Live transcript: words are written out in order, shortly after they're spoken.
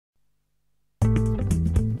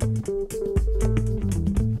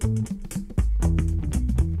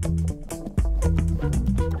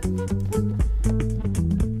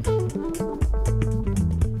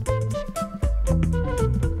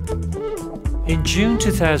In June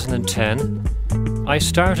 2010, I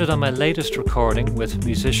started on my latest recording with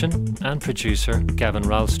musician and producer Gavin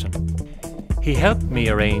Ralston. He helped me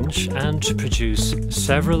arrange and produce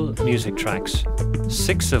several music tracks,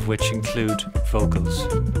 6 of which include vocals.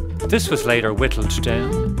 This was later whittled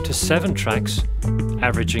down to 7 tracks,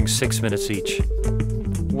 averaging 6 minutes each.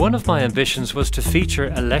 One of my ambitions was to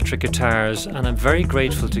feature electric guitars, and I'm very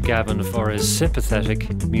grateful to Gavin for his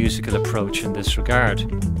sympathetic musical approach in this regard.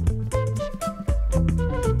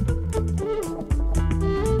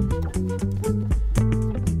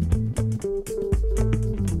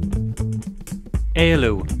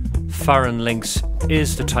 Éalú, Foreign Links,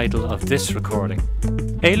 is the title of this recording.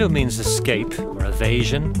 Éalú means escape or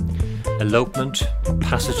evasion, elopement,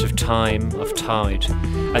 passage of time, of tide.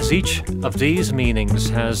 As each of these meanings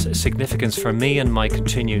has significance for me and my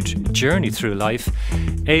continued journey through life,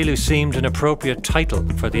 Éalú seemed an appropriate title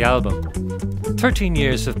for the album. 13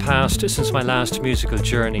 years have passed since my last musical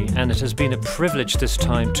journey, and it has been a privilege this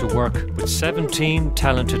time to work with 17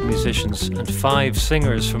 talented musicians and 5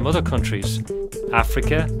 singers from other countries: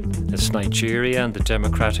 Africa, that's Nigeria and the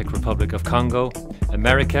Democratic Republic of Congo,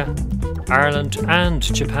 America, Ireland and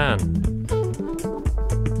Japan.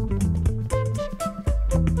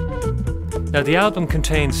 Now, the album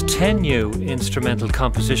contains 10 new instrumental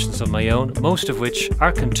compositions of my own, most of which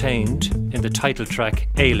are contained in the title track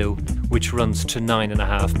Éalú, which runs to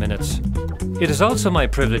 9.5 minutes. It is also my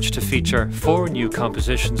privilege to feature 4 new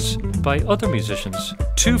compositions by other musicians,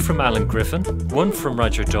 2 from Alan Griffin, 1 from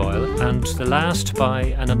Roger Doyle, and the last by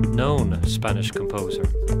an unknown Spanish composer.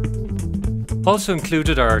 Also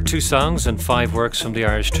included are 2 songs and 5 works from the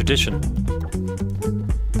Irish tradition.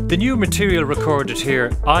 The new material recorded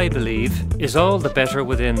here, I believe, is all the better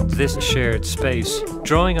within this shared space,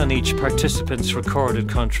 drawing on each participant's recorded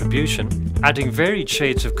contribution, adding varied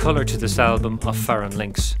shades of colour to this album of Foreign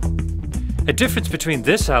Links. A difference between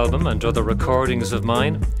this album and other recordings of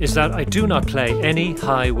mine is that I do not play any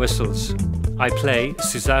high whistles. I play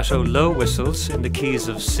staccato low whistles in the keys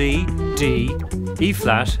of C, D, E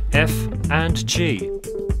flat, F and G.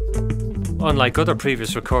 Unlike other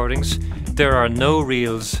previous recordings, there are no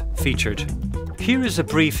reels featured. Here is a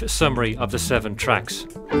brief summary of the 7 tracks.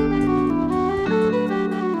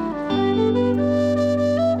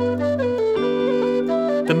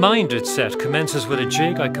 The Minded set commences with a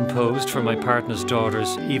jig I composed for my partner's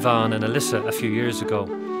daughters Yvonne and Alyssa a few years ago.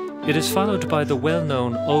 It is followed by the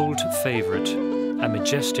well-known Old Favourite, a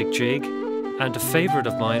majestic jig and a favourite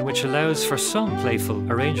of mine which allows for some playful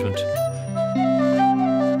arrangement.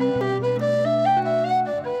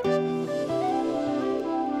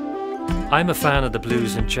 I'm a fan of the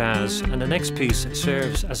blues and jazz, and the next piece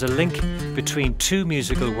serves as a link between 2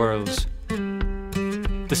 musical worlds.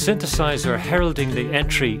 The synthesizer heralding the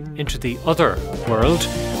entry into the other world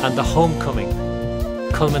and the homecoming,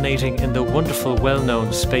 culminating in the wonderful,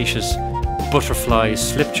 well-known, spacious butterfly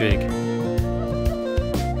slip jig.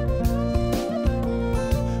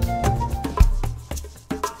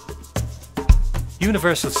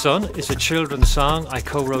 Universal Sun is a children's song I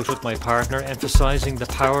co-wrote with my partner, emphasising the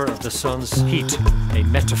power of the sun's heat, a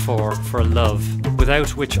metaphor for love,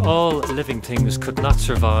 without which all living things could not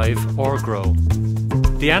survive or grow.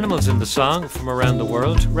 The animals in the song from around the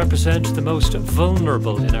world represent the most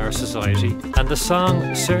vulnerable in our society, and the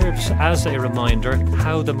song serves as a reminder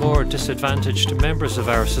how the more disadvantaged members of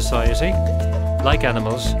our society, like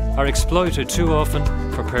animals, are exploited too often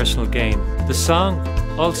for personal gain. The song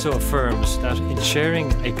also affirms that in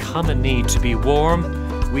sharing a common need to be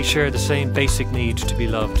warm, we share the same basic need to be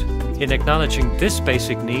loved. In acknowledging this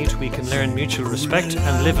basic need, we can learn mutual respect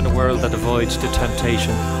and live in a world that avoids the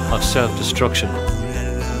temptation of self-destruction.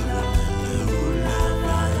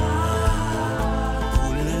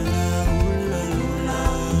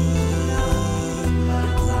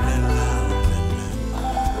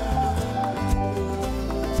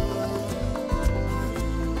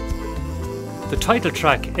 The title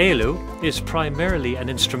track Éalú is primarily an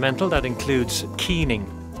instrumental that includes keening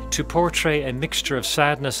to portray a mixture of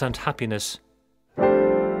sadness and happiness.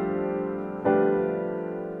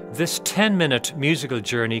 This 10-minute musical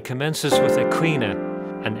journey commences with a cuine,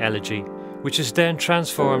 an elegy, which is then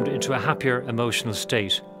transformed into a happier emotional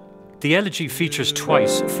state. The elegy features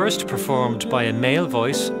twice, first performed by a male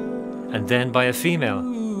voice and then by a female.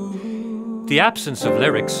 The absence of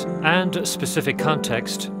lyrics and specific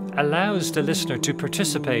context allows the listener to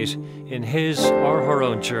participate in his or her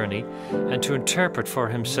own journey and to interpret for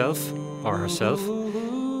himself or herself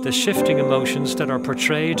the shifting emotions that are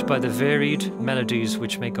portrayed by the varied melodies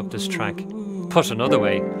which make up this track. Put another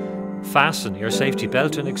way, fasten your safety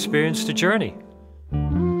belt and experience the journey.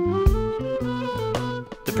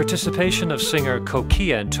 The participation of singer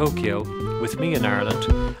Kokia in Tokyo, with me in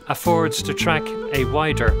Ireland, affords the track a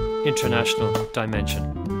wider international dimension.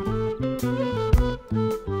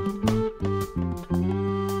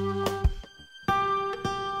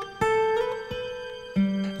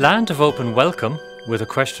 Land of Open Welcome, with a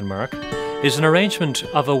question mark, is an arrangement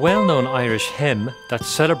of a well-known Irish hymn that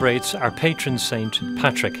celebrates our patron saint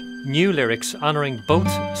Patrick. New lyrics honouring both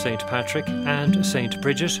St. Patrick and St.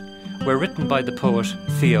 Bridget were written by the poet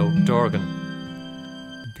Theo Dorgan.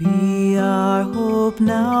 Be our hope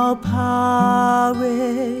now,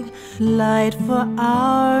 Pádraig, light for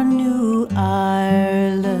our new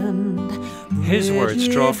Ireland. His words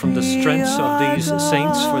draw from the strengths of these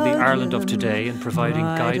saints for the Ireland of today in providing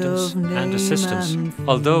guidance and assistance.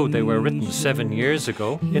 Although they were written 7 years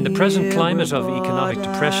ago, in the present climate of economic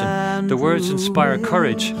depression, the words inspire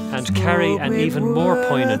courage and carry an even more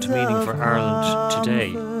poignant meaning for Ireland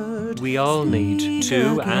today. We all need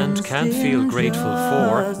to and can feel grateful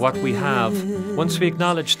for what we have once we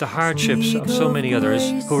acknowledge the hardships of so many others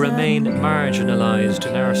who remain marginalised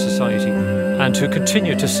in our society and who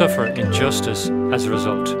continue to suffer injustice as a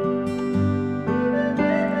result.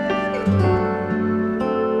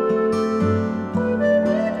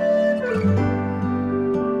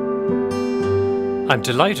 I'm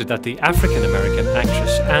delighted that the African-American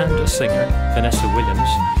actress and singer Vanessa Williams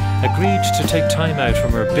agreed to take time out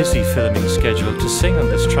from her busy filming schedule to sing on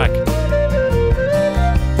this track.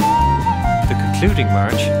 The concluding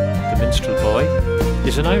march, The Minstrel Boy,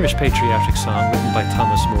 is an Irish patriotic song written by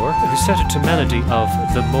Thomas Moore, who set it to melody of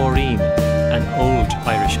the Maureen, an old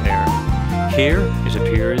Irish air. Here it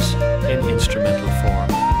appears in instrumental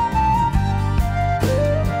form.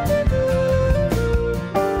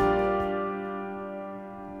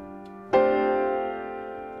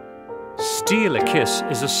 Steal a Kiss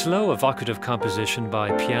is a slow evocative composition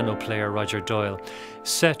by piano player Roger Doyle,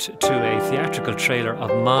 set to a theatrical trailer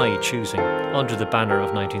of my choosing under the banner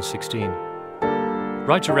of 1916.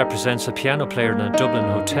 Roger represents a piano player in a Dublin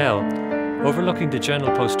hotel overlooking the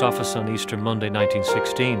General Post Office on Easter Monday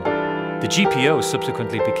 1916. The GPO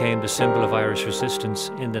subsequently became the symbol of Irish resistance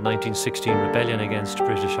in the 1916 rebellion against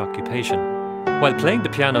British occupation. While playing the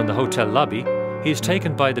piano in the hotel lobby, he is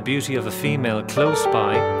taken by the beauty of a female close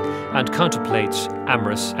by and contemplates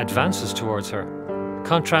amorous advances towards her.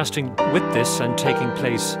 Contrasting with this and taking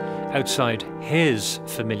place outside his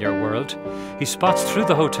familiar world, he spots through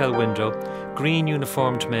the hotel window green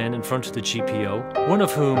uniformed men in front of the GPO, one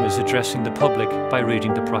of whom is addressing the public by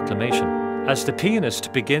reading the proclamation. As the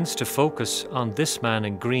pianist begins to focus on this man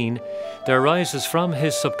in green, there arises from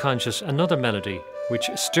his subconscious another melody which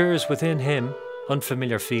stirs within him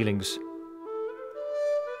unfamiliar feelings.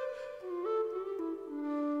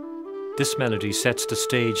 This melody sets the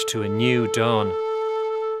stage to a new dawn.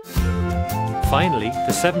 Finally,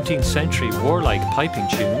 the 17th century warlike piping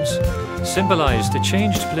tunes symbolise the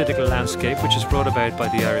changed political landscape which is brought about by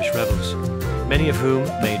the Irish rebels, many of whom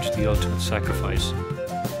made the ultimate sacrifice.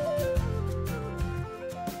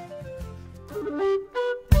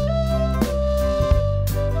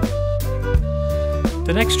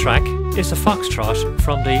 The next track is a foxtrot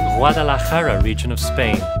from the Guadalajara region of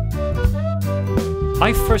Spain.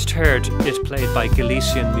 I first heard it played by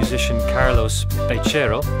Galician musician Carlos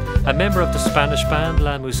Becerro, a member of the Spanish band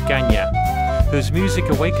La Musgaña, whose music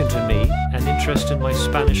awakened in me an interest in my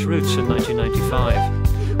Spanish roots in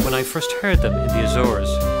 1995, when I first heard them in the Azores.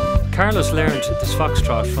 Carlos learned this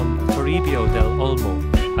foxtrot from Toribio del Olmo,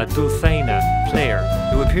 a dulzaina player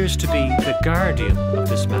who appears to be the guardian of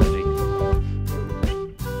this melody.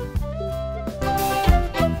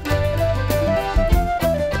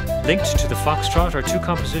 Linked to the foxtrot are two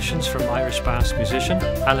compositions from Irish Basque musician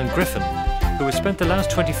Alan Griffin, who has spent the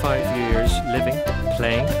last 25 years living,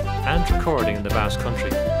 playing and recording in the Basque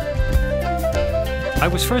Country. I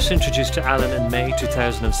was first introduced to Alan in May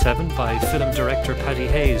 2007 by film director Paddy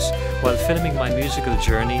Hayes while filming my musical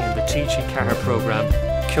journey in the TG Ceathair programme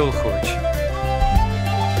Ceolchuairt.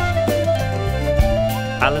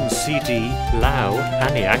 Alan's CD Lao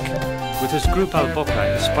Aniak with his group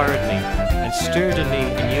Alboca inspired me and stirred in me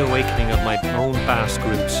a new awakening of my own Basque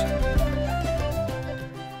roots.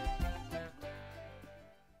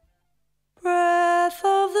 Breath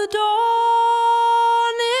of the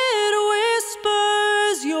dawn, it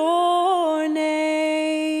whispers your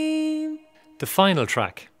name. The final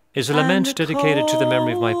track is a lament dedicated to the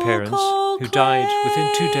memory of my parents, who died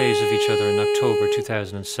within 2 days of each other in October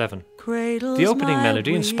 2007. The opening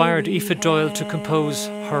melody inspired Aoife Doyle to compose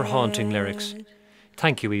her haunting lyrics.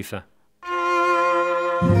 Thank you, Aoife.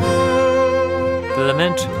 The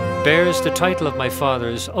lament bears the title of my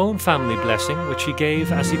father's own family blessing, which he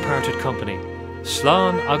gave as he parted company.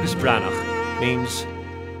 Slán agus Branach means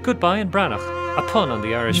goodbye and Branach, a pun on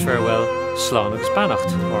the Irish farewell Slán agus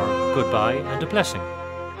Beannacht, or goodbye and a blessing.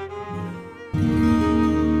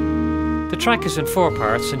 The track is in 4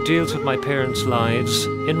 parts and deals with my parents' lives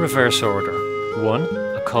in reverse order. 1.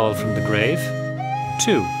 A call from the grave.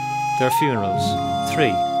 2. Their funerals.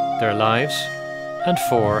 3. Their lives. And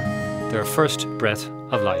 4. Their first breath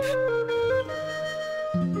of life.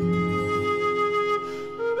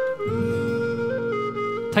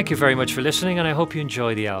 Thank you very much for listening, and I hope you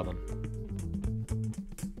enjoy the album.